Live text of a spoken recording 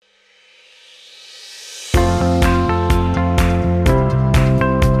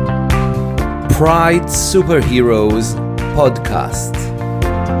Pride Superheroes podcast.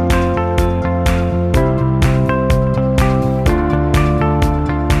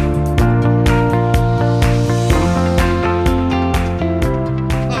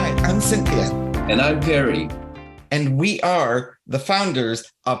 Hi, I'm Cynthia. And I'm Perry. And we are the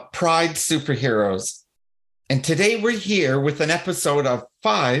founders of Pride Superheroes. And today we're here with an episode of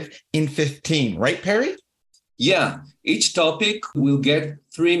 5 in 15, right, Perry? Yeah, each topic will get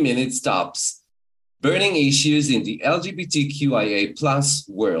 3-minute stops. Burning issues in the LGBTQIA plus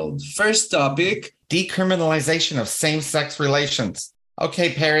world. First topic. Decriminalization of same-sex relations.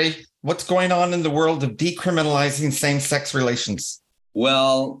 Okay, Perry, what's going on in the world of decriminalizing same-sex relations?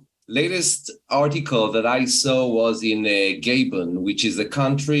 Well, latest article that I saw was in Gabon, which is a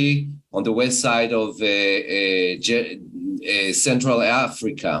country on the west side of Central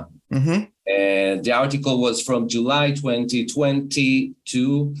Africa. Mm-hmm. And the article was from July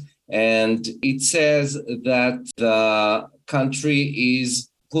 2022, and it says that the country is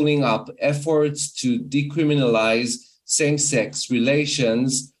pulling up efforts to decriminalize same-sex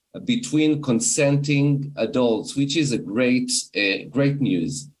relations between consenting adults, which is a great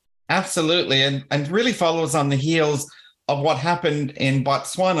news. Absolutely, and really follows on the heels of what happened in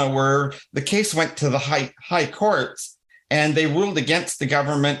Botswana, where the case went to the high courts, and they ruled against the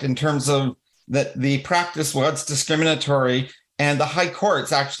government in terms of that the practice was discriminatory, and the high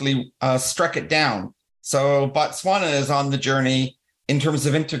courts actually struck it down. So Botswana is on the journey in terms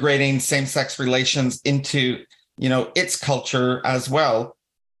of integrating same-sex relations into, its culture as well.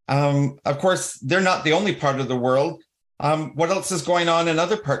 Of course, they're not the only part of the world. What else is going on in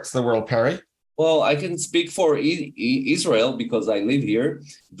other parts of the world, Perry? Well, I can speak for Israel because I live here.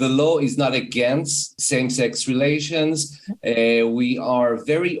 The law is not against same-sex relations. We are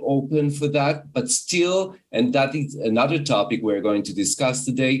very open for that, but still, and that is another topic we're going to discuss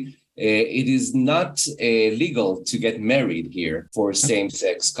today, it is not legal to get married here for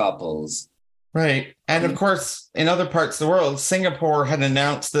same-sex couples. Right. And of course, in other parts of the world, Singapore had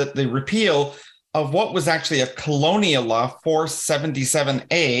announced that the repeal of what was actually a colonial law,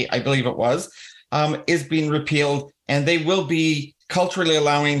 477A, I believe it was, is being repealed, and they will be culturally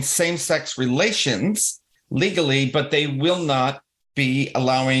allowing same-sex relations legally, but they will not be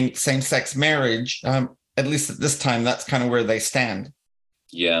allowing same-sex marriage, at least at this time. That's kind of where they stand.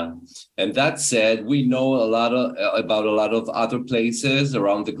 Yeah. And that said, we know about a lot of other places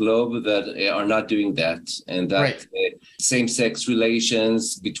around the globe that are not doing that, and that same-sex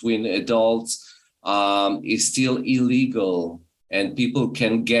relations between adults is still illegal, and people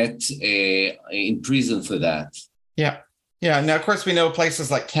can get in prison for that. Yeah. Now, of course, we know places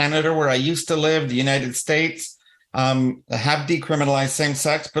like Canada, where I used to live, the United States, have decriminalized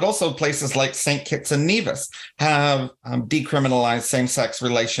same-sex, but also places like St. Kitts and Nevis have decriminalized same-sex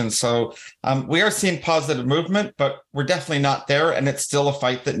relations. So we are seeing positive movement, but we're definitely not there, and it's still a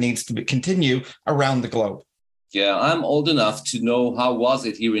fight that needs to continue around the globe. Yeah, I'm old enough to know how was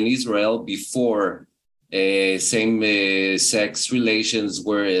it here in Israel before same-sex relations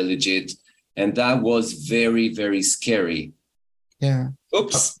were legit, and that was very, very scary. Yeah.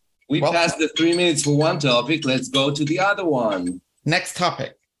 Oops. We passed the 3 minutes for one topic. Let's go to the other one. Next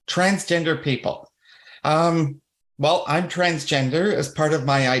topic, transgender people. Well, I'm transgender as part of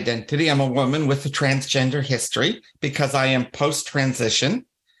my identity. I'm a woman with a transgender history because I am post-transition.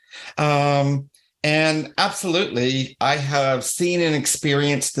 And absolutely, I have seen and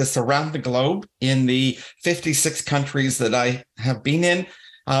experienced this around the globe in the 56 countries that I have been in.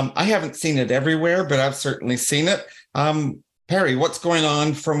 I haven't seen it everywhere, but I've certainly seen it. Perry, what's going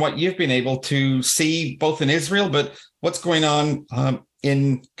on from what you've been able to see both in Israel, but what's going on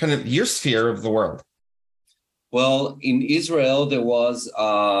in kind of your sphere of the world? Well, in Israel, there was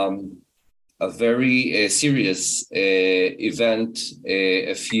a very serious event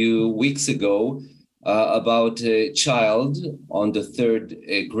a few weeks ago about a child on the third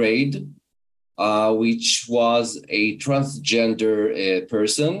grade, which was a transgender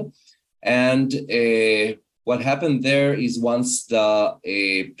person. And what happened there is once the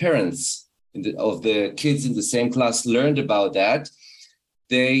parents of the kids in the same class learned about that,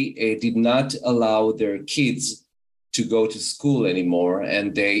 they did not allow their kids to go to school anymore,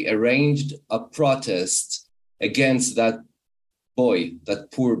 and they arranged a protest against that boy,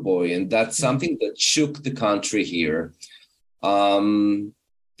 that poor boy, and that's something that shook the country here.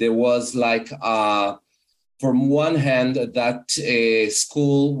 There was from one hand, that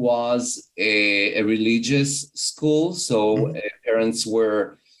school was a religious school, so parents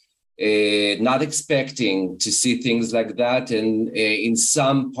were not expecting to see things like that. And in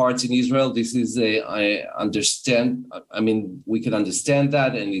some parts in Israel, this is, I understand, I mean, we can understand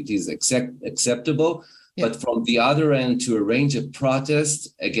that and it is acceptable. Yeah. But from the other end, to arrange a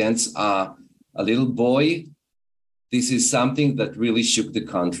protest against a little boy, this is something that really shook the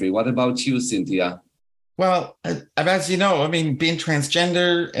country. What about you, Cynthia? Well, as you know, I mean, being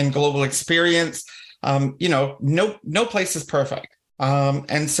transgender and global experience, no place is perfect.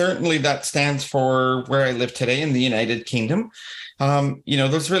 And certainly that stands for where I live today in the United Kingdom.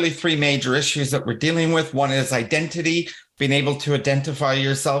 There's really three major issues that we're dealing with. One is identity, being able to identify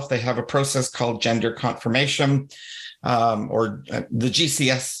yourself. They have a process called gender confirmation, or the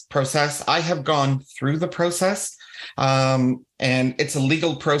GCS process. I have gone through the process, and it's a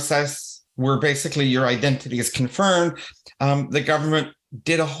legal process where basically your identity is confirmed. The government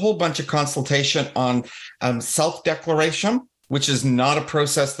did a whole bunch of consultation on self-declaration, which is not a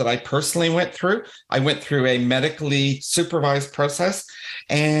process that I personally went through. I went through a medically supervised process,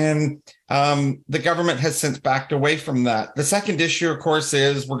 and the government has since backed away from that. The second issue, of course,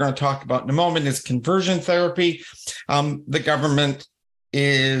 is we're going to talk about in a moment, is conversion therapy. The government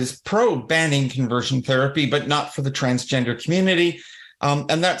is pro-banning conversion therapy, but not for the transgender community.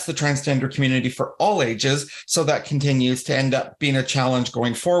 And that's the transgender community for all ages. So that continues to end up being a challenge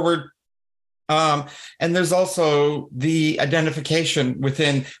going forward. And there's also the identification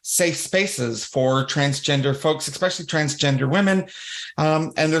within safe spaces for transgender folks, especially transgender women.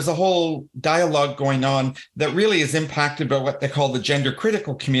 And there's a whole dialogue going on that really is impacted by what they call the gender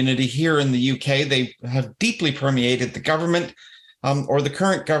critical community here in the UK. They have deeply permeated the government, or the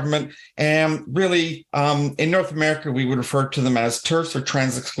current government. And really, in North America, we would refer to them as TERFs, or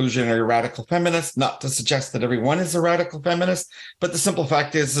trans exclusionary radical feminists, not to suggest that everyone is a radical feminist, but the simple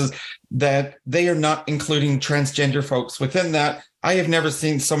fact is that they are not including transgender folks within that. I have never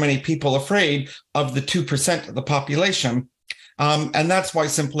seen so many people afraid of the 2% of the population. And that's why,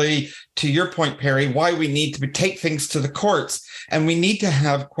 simply to your point, Perry, why we need to take things to the courts, and we need to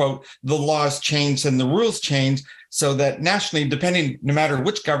have, quote, the laws changed and the rules changed, so that nationally, depending, no matter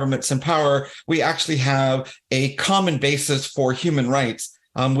which government's in power, we actually have a common basis for human rights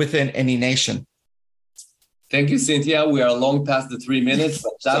within any nation. Thank you, Cynthia. We are long past the 3 minutes,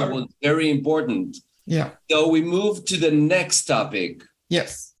 but that was very important. Yeah. So we move to the next topic.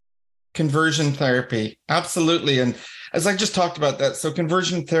 Yes. Conversion therapy. Absolutely. And as I just talked about that, so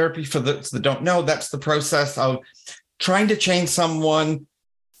conversion therapy, for those that don't know, that's the process of trying to change someone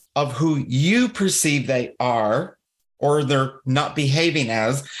of who you perceive they are, or they're not behaving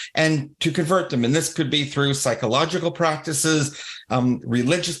as, and to convert them. And this could be through psychological practices,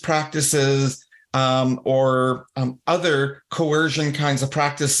 religious practices, or other coercion kinds of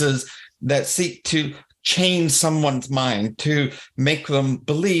practices that seek to change someone's mind, to make them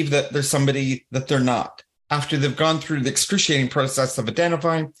believe that there's somebody that they're not, after they've gone through the excruciating process of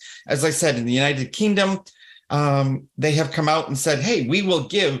identifying. As I said, in the United Kingdom, they have come out and said, hey, we will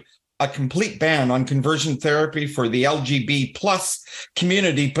give a complete ban on conversion therapy for the LGBT plus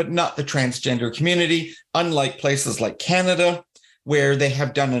community, but not the transgender community, unlike places like Canada, where they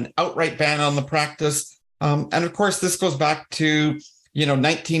have done an outright ban on the practice. And of course, this goes back to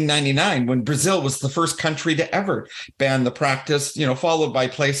 1999, when Brazil was the first country to ever ban the practice, followed by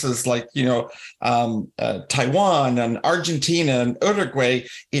places like, Taiwan and Argentina and Uruguay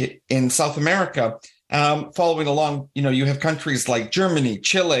in South America. Following along, you have countries like Germany,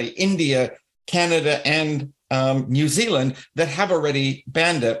 Chile, India, Canada, and New Zealand that have already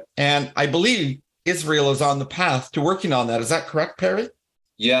banned it. And I believe Israel is on the path to working on that. Is that correct, Perry?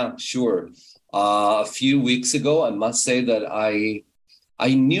 Yeah, sure. A few weeks ago, I must say that I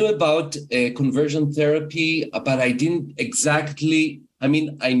knew about conversion therapy, but I didn't exactly, I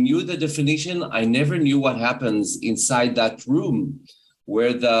knew the definition. I never knew what happens inside that room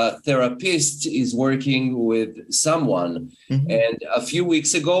where the therapist is working with someone. Mm-hmm. And a few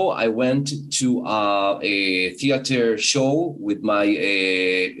weeks ago, I went to a theater show with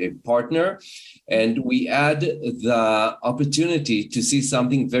my partner, and we had the opportunity to see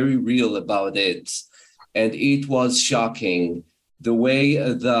something very real about it. And it was shocking, the way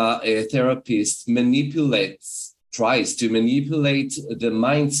the therapist tries to manipulate the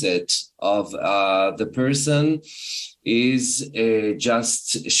mindset of the person is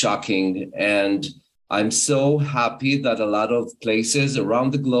just shocking. And I'm so happy that a lot of places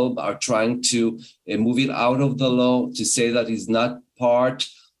around the globe are trying to move it out of the law, to say that it's not part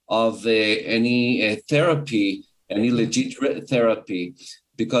of any therapy, any legit therapy,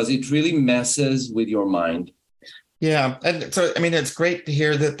 because it really messes with your mind. Yeah. And so, it's great to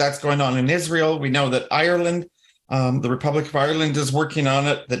hear that that's going on in Israel. We know that Ireland The Republic of Ireland is working on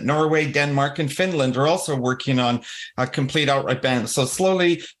it, that Norway, Denmark, and Finland are also working on a complete outright ban. So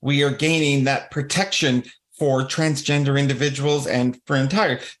slowly we are gaining that protection for transgender individuals and for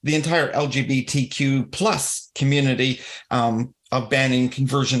the entire LGBTQ plus community, of banning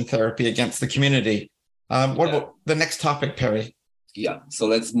conversion therapy against the community. What about the next topic, Perry? Yeah, so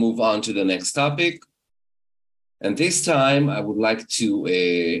let's move on to the next topic. And this time I would like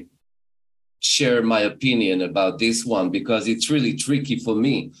to share my opinion about this one because it's really tricky for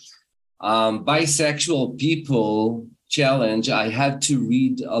me. Bisexual people challenge, I had to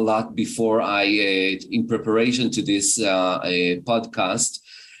read a lot before in preparation to this podcast.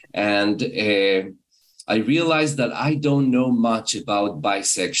 And I realized that I don't know much about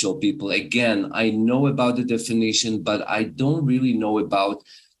bisexual people. Again, I know about the definition, but I don't really know about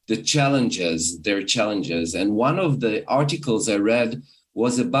their challenges. And one of the articles I read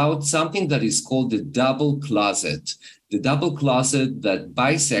was about something that is called the double closet that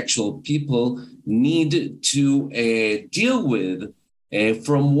bisexual people need to deal with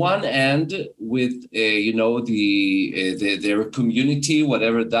from one end with their community,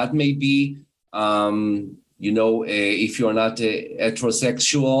 whatever that may be. If you're not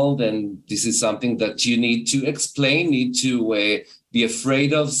heterosexual, then this is something that you need to explain, need to be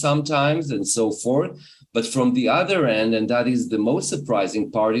afraid of sometimes, and so forth. But from the other end, and that is the most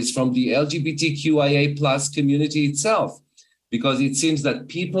surprising part, is from the LGBTQIA plus community itself, because it seems that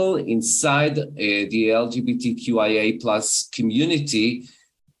people inside the LGBTQIA plus community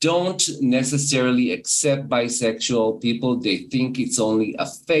don't necessarily accept bisexual people. They think it's only a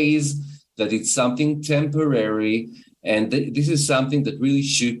phase, that it's something temporary. And this is something that really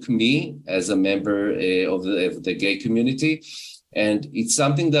shook me as a member of the gay community. And it's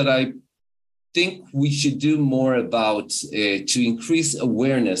something that I think we should do more about to increase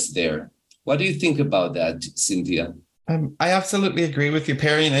awareness there. What do you think about that, Cynthia? I absolutely agree with you,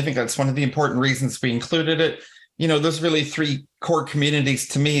 Perry, and I think that's one of the important reasons we included it. There's really three core communities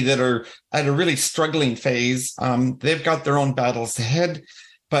to me that are at a really struggling phase. They've got their own battles ahead,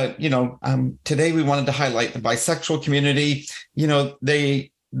 but today we wanted to highlight the bisexual community.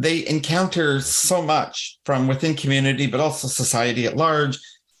 They encounter so much from within community, but also society at large.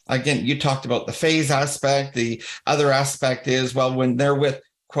 Again, you talked about the phase aspect. The other aspect is, well, when they're with,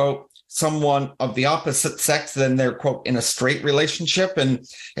 quote, someone of the opposite sex, then they're, quote, in a straight relationship. And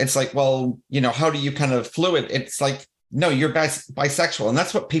it's like, well, how do you kind of fluid? It's like, no, you're bisexual. And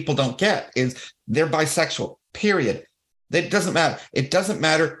that's what people don't get, is they're bisexual, period. It doesn't matter. It doesn't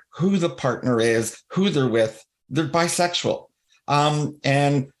matter who the partner is, who they're with, they're bisexual. I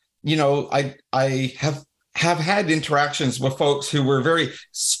have had interactions with folks who were very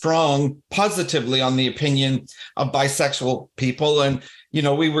strong positively on the opinion of bisexual people. And,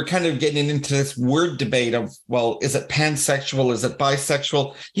 we were kind of getting into this word debate of, well, is it pansexual? Is it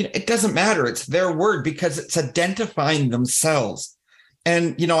bisexual? It doesn't matter. It's their word because it's identifying themselves.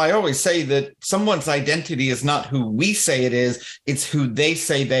 And, I always say that someone's identity is not who we say it is, it's who they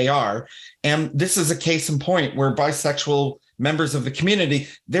say they are. And this is a case in point where bisexual members of the community,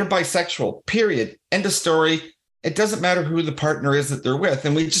 they're bisexual, period. End of story. It doesn't matter who the partner is that they're with.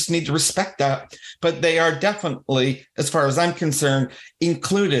 And we just need to respect that. But they are definitely, as far as I'm concerned,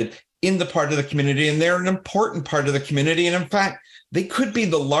 included in the part of the community. And they're an important part of the community. And in fact, they could be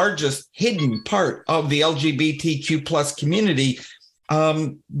the largest hidden part of the LGBTQ plus community.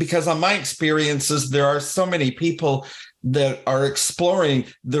 Because on my experiences, there are so many people that are exploring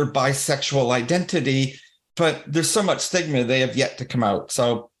their bisexual identity, but there's so much stigma they have yet to come out.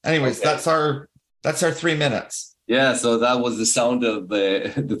 So anyways, okay. That's our 3 minutes. Yeah, so that was the sound of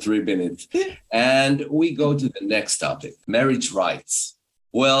the 3 minutes. And we go to the next topic, marriage rights.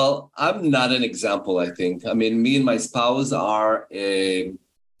 Well, I'm not an example, I think. I mean, me and my spouse are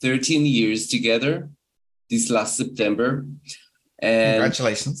 13 years together this last September. And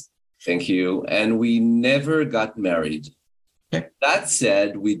congratulations. Thank you. And we never got married. Okay. That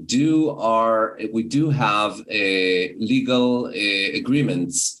said, we do have legal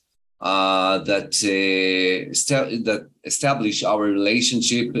agreements that establish our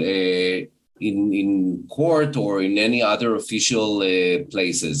relationship in court or in any other official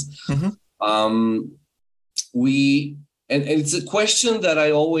places. Mm-hmm. And it's a question that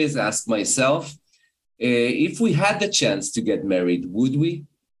I always ask myself. If we had the chance to get married, would we?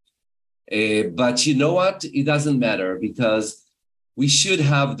 But you know what? It doesn't matter because we should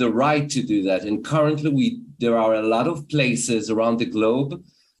have the right to do that. And currently, there are a lot of places around the globe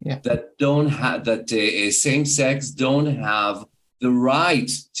that don't have same sex don't have the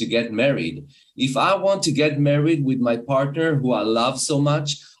right to get married. If I want to get married with my partner who I love so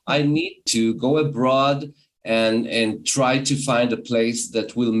much, I need to go abroad and try to find a place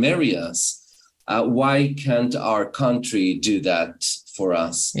that will marry us. Why can't our country do that for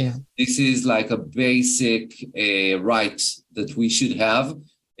us? Yeah. This is like a basic right that we should have.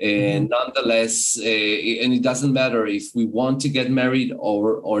 And nonetheless, and it doesn't matter if we want to get married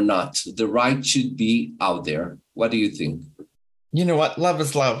or not. The right should be out there. What do you think? You know what? Love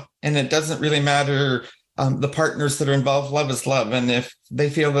is love. And it doesn't really matter the partners that are involved. Love is love. And if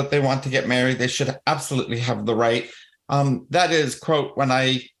they feel that they want to get married, they should absolutely have the right. That is, quote, when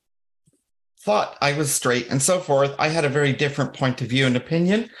I thought I was straight and so forth, I had a very different point of view and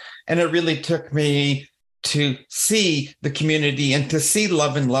opinion. And it really took me to see the community and to see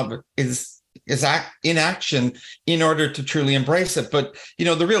love, and love is in action in order to truly embrace it. But,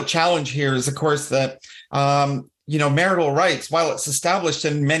 the real challenge here is, of course, that, marital rights, while it's established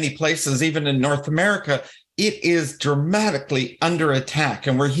in many places, even in North America, it is dramatically under attack.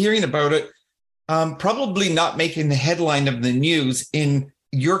 And we're hearing about it, probably not making the headline of the news in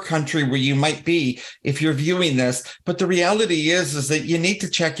your country where you might be if you're viewing this. But the reality is that you need to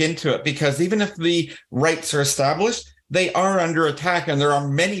check into it, because even if the rights are established, they are under attack. And there are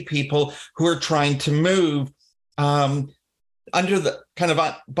many people who are trying to move under the kind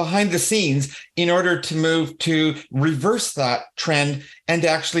of behind the scenes in order to move to reverse that trend and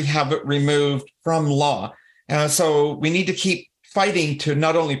actually have it removed from law. So we need to keep fighting to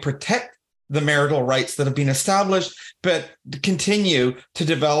not only protect the marital rights that have been established, but continue to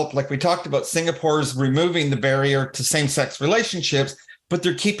develop, like we talked about, Singapore's removing the barrier to same-sex relationships, but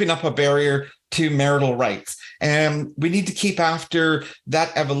they're keeping up a barrier to marital rights. And we need to keep after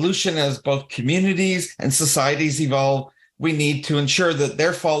that evolution as both communities and societies evolve. We need to ensure that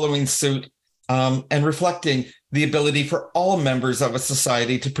they're following suit and reflecting the ability for all members of a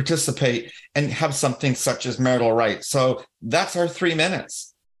society to participate and have something such as marital rights. So that's our 3 minutes.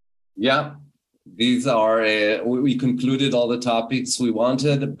 Yeah, these are, we concluded all the topics we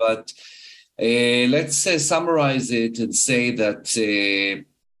wanted, but let's summarize it and say that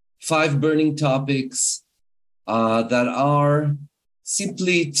 5 burning topics that are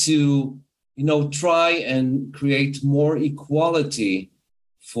simply to, try and create more equality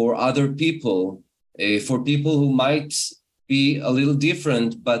for other people, for people who might be a little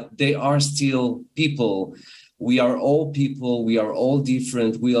different, but they are still people. We are all people. We are all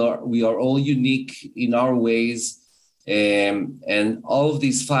different. We are all unique in our ways. And all of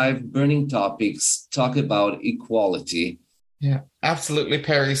these 5 burning topics talk about equality. Yeah, absolutely,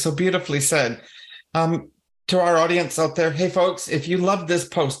 Perry. So beautifully said. To our audience out there, hey, folks, if you love this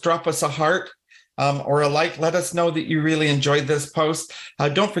post, drop us a heart or a like. Let us know that you really enjoyed this post.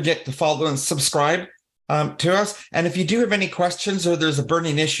 Don't forget to follow and subscribe to us. And if you do have any questions or there's a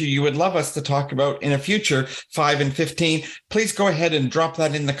burning issue you would love us to talk about in a future 5 and 15, please go ahead and drop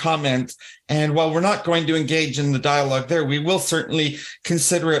that in the comments. And while we're not going to engage in the dialogue there, we will certainly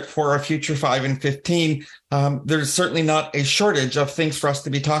consider it for our future 5 and 15. There's certainly not a shortage of things for us to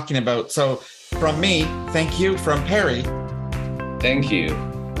be talking about. So from me, thank you. From Perry, thank you.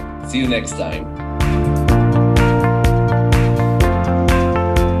 See you next time.